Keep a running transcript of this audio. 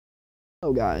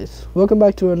Hello guys, welcome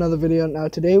back to another video. Now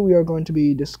today we are going to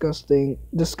be discussing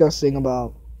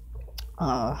about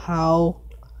how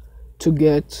to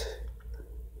get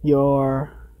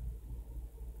your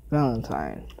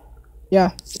Valentine.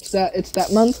 Yeah, it's that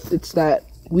month, it's that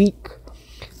week.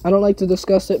 I don't like to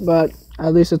discuss it, but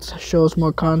at least it shows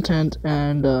more content,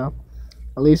 and at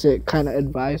least it kind of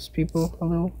advises people a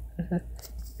little.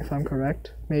 If I'm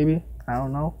correct, maybe, I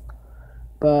don't know,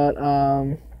 but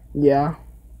yeah.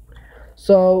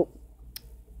 So,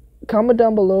 comment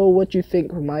down below what you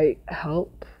think might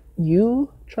help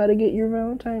you try to get your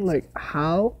Valentine, like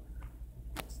how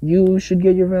you should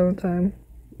get your Valentine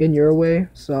in your way,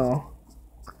 so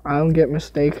I don't get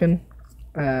mistaken.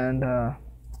 And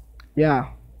yeah,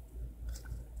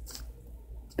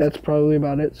 that's probably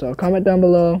about it. So comment down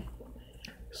below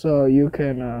so you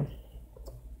can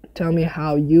tell me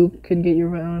how you can get your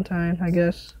Valentine. I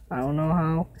guess I don't know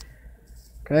how.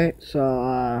 Okay,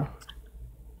 so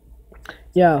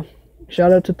yeah,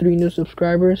 shout out to 3 new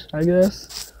subscribers, I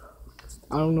guess.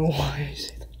 I don't know why I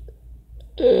say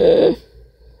that.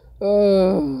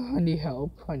 I need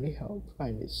help. I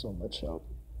need so much help.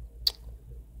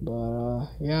 But,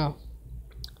 yeah.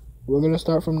 We're gonna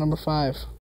start from number 5.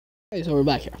 Okay, so we're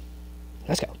back here.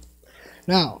 Let's go.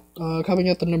 Now, coming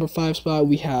at the number 5 spot,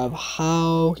 we have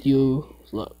how you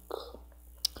look.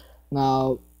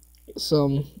 Now,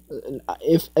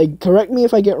 correct me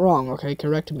if I get wrong, okay?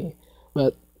 Correct me.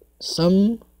 But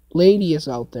some ladies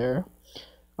out there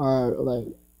are like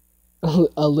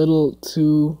a little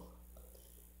too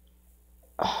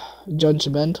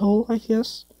judgmental, I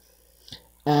guess,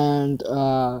 and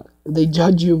they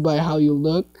judge you by how you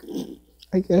look,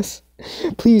 I guess.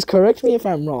 Please correct me if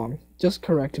I'm wrong. Just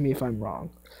correct me if I'm wrong.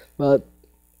 But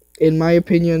in my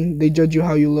opinion, they judge you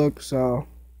how you look, so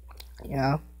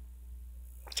yeah.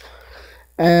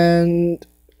 And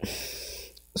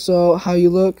so how you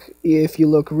look, if you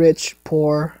look rich,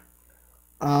 poor,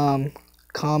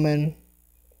 common,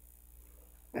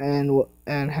 and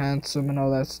handsome and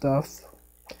all that stuff,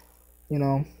 you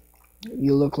know,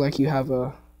 you look like you have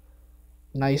a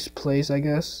nice place, I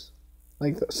guess,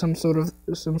 like some sort of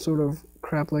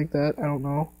crap like that. I don't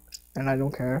know, and I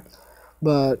don't care,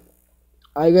 but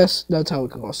I guess that's how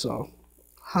it goes. So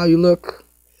how you look,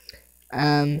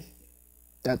 and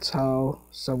that's how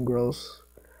some girls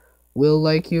will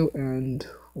like you and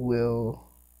will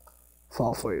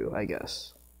fall for you, I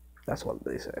guess. That's what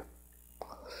they say.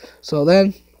 So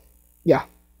then, yeah,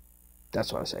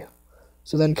 that's what I say.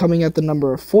 So then, coming at the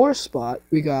number 4 spot,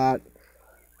 we got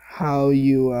how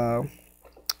your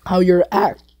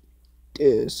act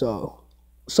is. So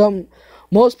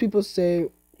most people say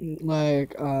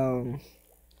like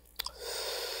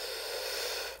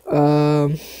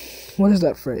what is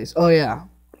that phrase? Oh yeah,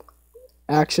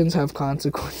 actions have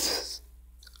consequences.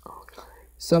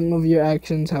 Some of your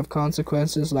actions have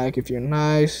consequences, like if you're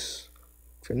nice,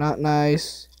 if you're not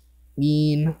nice,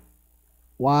 mean,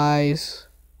 wise,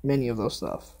 many of those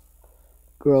stuff.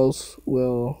 Girls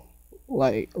will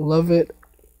like love it,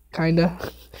 kinda.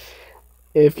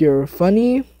 If you're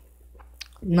funny,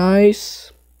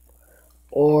 nice,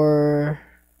 or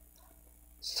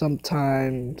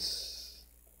sometimes,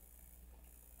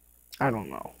 I don't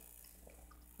know.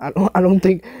 I don't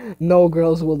think no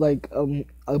girls will like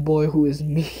a boy who is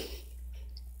mean.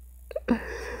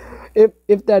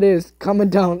 If that is, comment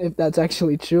down if that's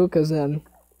actually true, because then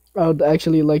I would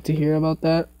actually like to hear about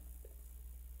that.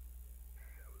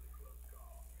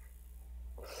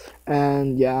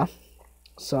 And yeah,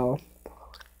 so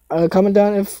comment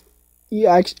down if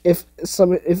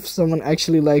someone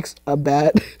actually likes a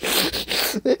bad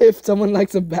if someone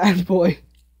likes a bad boy.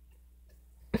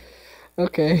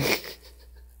 Okay.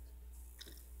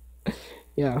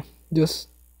 Yeah, just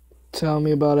tell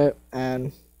me about it,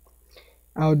 and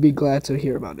I would be glad to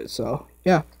hear about it. So,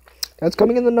 yeah, that's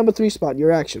coming in the number 3 spot,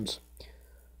 your actions.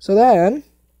 So then,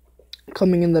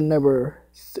 coming in the number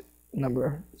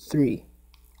 3.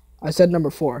 I said number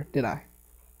 4, did I?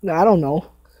 No, I don't know.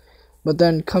 But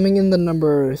then, coming in the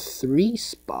number 3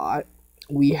 spot,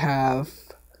 we have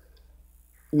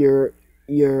your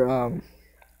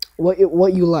what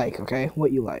you like, okay?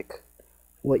 What you like.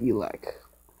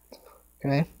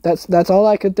 Okay, that's all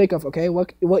I could think of. Okay,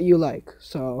 what you like.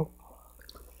 So,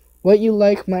 what you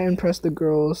like might impress the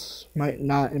girls, might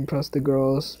not impress the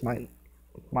girls, might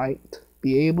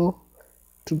be able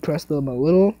to impress them a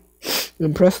little.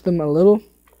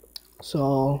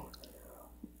 So,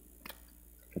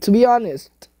 to be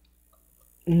honest,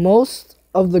 most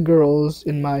of the girls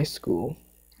in my school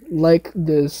like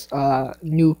this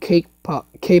new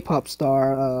K-pop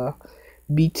star,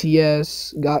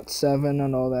 BTS, GOT7,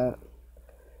 and all that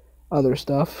other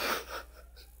stuff.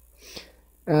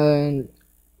 and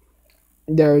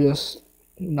they're just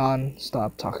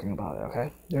non-stop talking about it.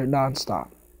 Okay, they're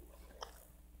non-stop.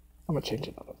 I'm gonna change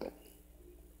it up a bit.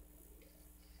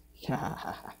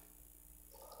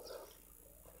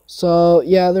 So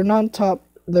yeah, they're non-stop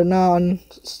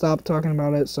talking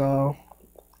about it. So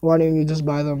why don't you just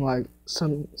buy them like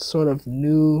some sort of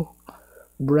new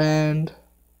brand?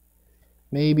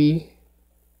 Maybe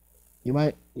you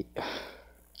might.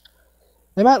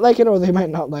 They might like it or they might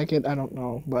not like it. I don't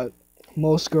know, but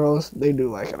most girls, they do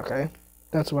like it. Okay,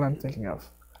 that's what I'm thinking of.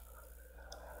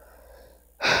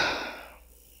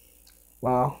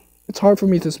 Wow, it's hard for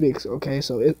me to speak. Okay,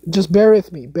 so just bear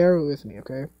with me. Bear with me.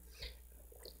 Okay,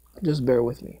 just bear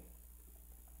with me.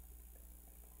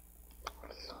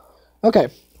 Okay,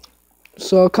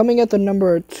 so coming at the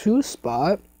number 2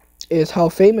 spot is how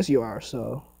famous you are.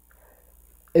 So,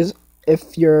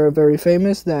 if you're very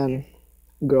famous, then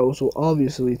girls will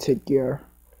obviously take your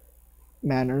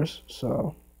manners.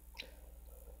 So,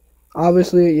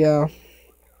 obviously, yeah.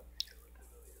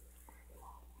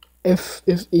 If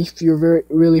you're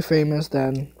really famous,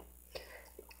 then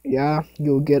yeah,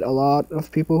 you'll get a lot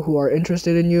of people who are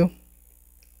interested in you,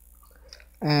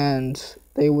 and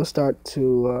they will start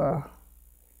to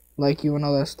like you and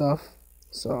all that stuff.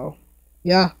 So,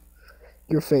 yeah,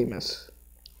 you're famous,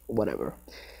 whatever.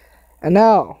 And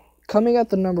now, coming at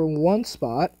the number 1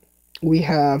 spot, we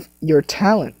have your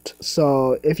talent.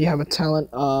 So, if you have a talent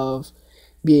of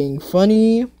being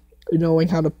funny, knowing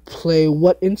how to play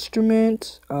what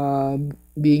instrument,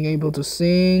 being able to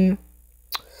sing,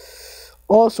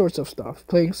 all sorts of stuff,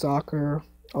 playing soccer,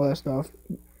 all that stuff.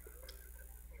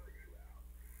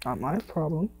 Not my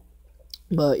problem,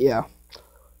 but yeah,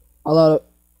 a lot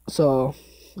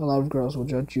of girls will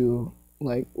judge you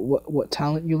like what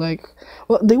talent you like.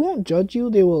 Well, they won't judge you.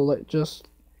 They will just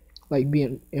like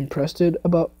be impressed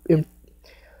about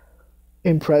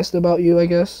you, I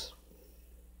guess.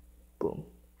 Boom.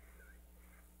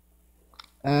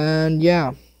 And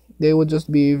yeah, they will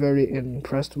just be very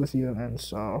impressed with you, and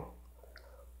so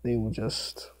they will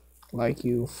just like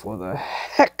you for the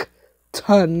heck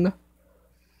ton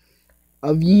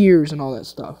of years and all that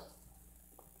stuff.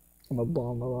 I'm a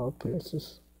bomb a lot of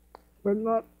places, but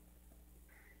not.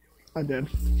 I did.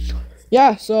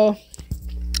 Yeah, so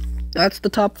that's the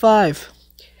top 5,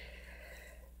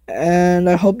 and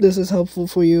I hope this is helpful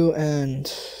for you.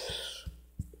 And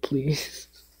please,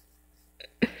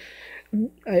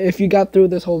 if you got through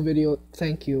this whole video,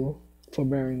 thank you for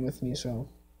bearing with me. So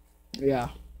yeah,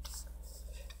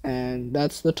 and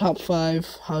that's the top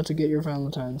 5 how to get your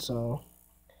Valentine. So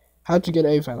how to get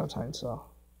a Valentine. So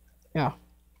yeah,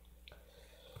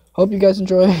 hope you guys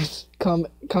enjoyed.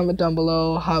 Comment down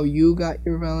below how you got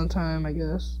your Valentine, I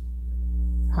guess.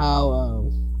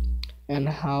 How and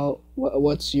how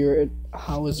was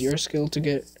your skill to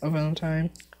get a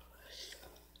Valentine?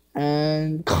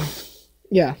 And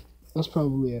yeah, that's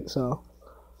probably it. So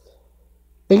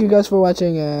thank you guys for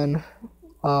watching, and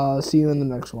see you in the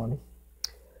next one.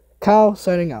 Kyle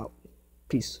signing out.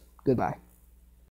 Peace. Goodbye.